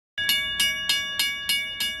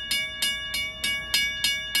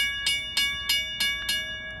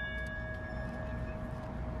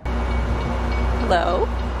Hello,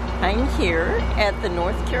 I'm here at the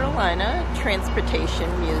North Carolina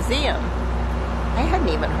Transportation Museum. I hadn't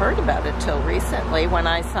even heard about it till recently when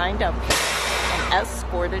I signed up for an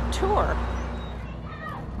escorted tour.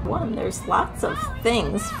 There's lots of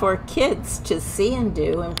things for kids to see and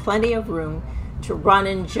do and plenty of room to run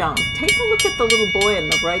and jump. Take a look at the little boy on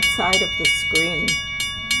the right side of the screen.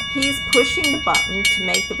 He's pushing the button to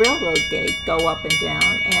make the railroad gate go up and down,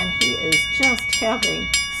 and he is just having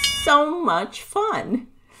so much fun.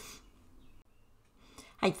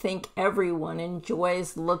 I think everyone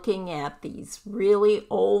enjoys looking at these really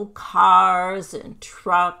old cars and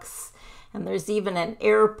trucks, and there's even an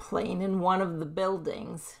airplane in one of the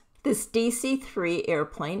buildings. This DC-3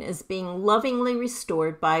 airplane is being lovingly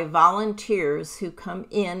restored by volunteers who come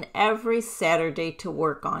in every Saturday to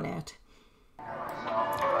work on it.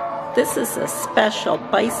 This is a special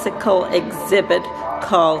bicycle exhibit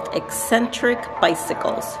called Eccentric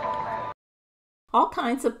Bicycles. All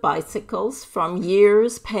kinds of bicycles from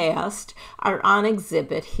years past are on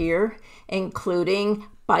exhibit here, including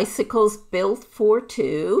bicycles built for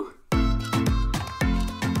two.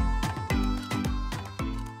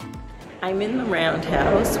 I'm in the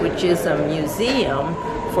Roundhouse, which is a museum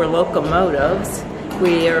for locomotives,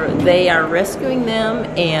 where they are rescuing them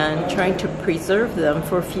and trying to preserve them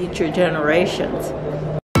for future generations.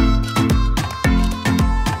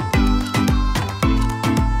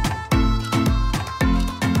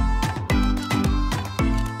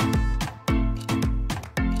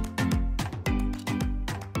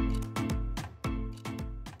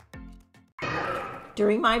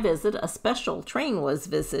 During my visit, a special train was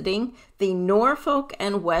visiting, the Norfolk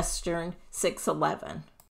and Western 611.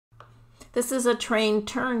 This is a train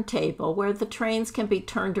turntable where the trains can be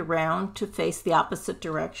turned around to face the opposite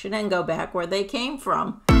direction and go back where they came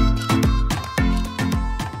from.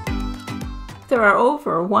 There are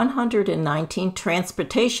over 119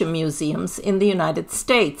 transportation museums in the United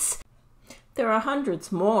States. There are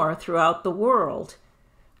hundreds more throughout the world.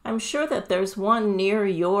 I'm sure that there's one near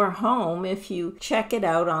your home if you check it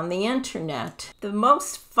out on the internet. The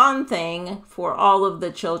most fun thing for all of the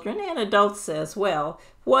children and adults as well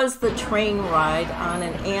was the train ride on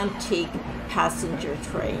an antique passenger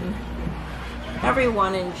train.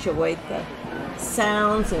 Everyone enjoyed the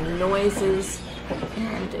sounds and noises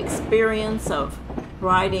and experience of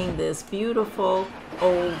riding this beautiful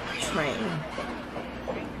old train.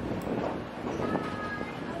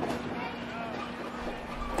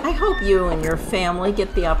 I hope you and your family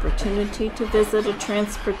get the opportunity to visit a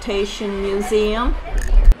transportation museum.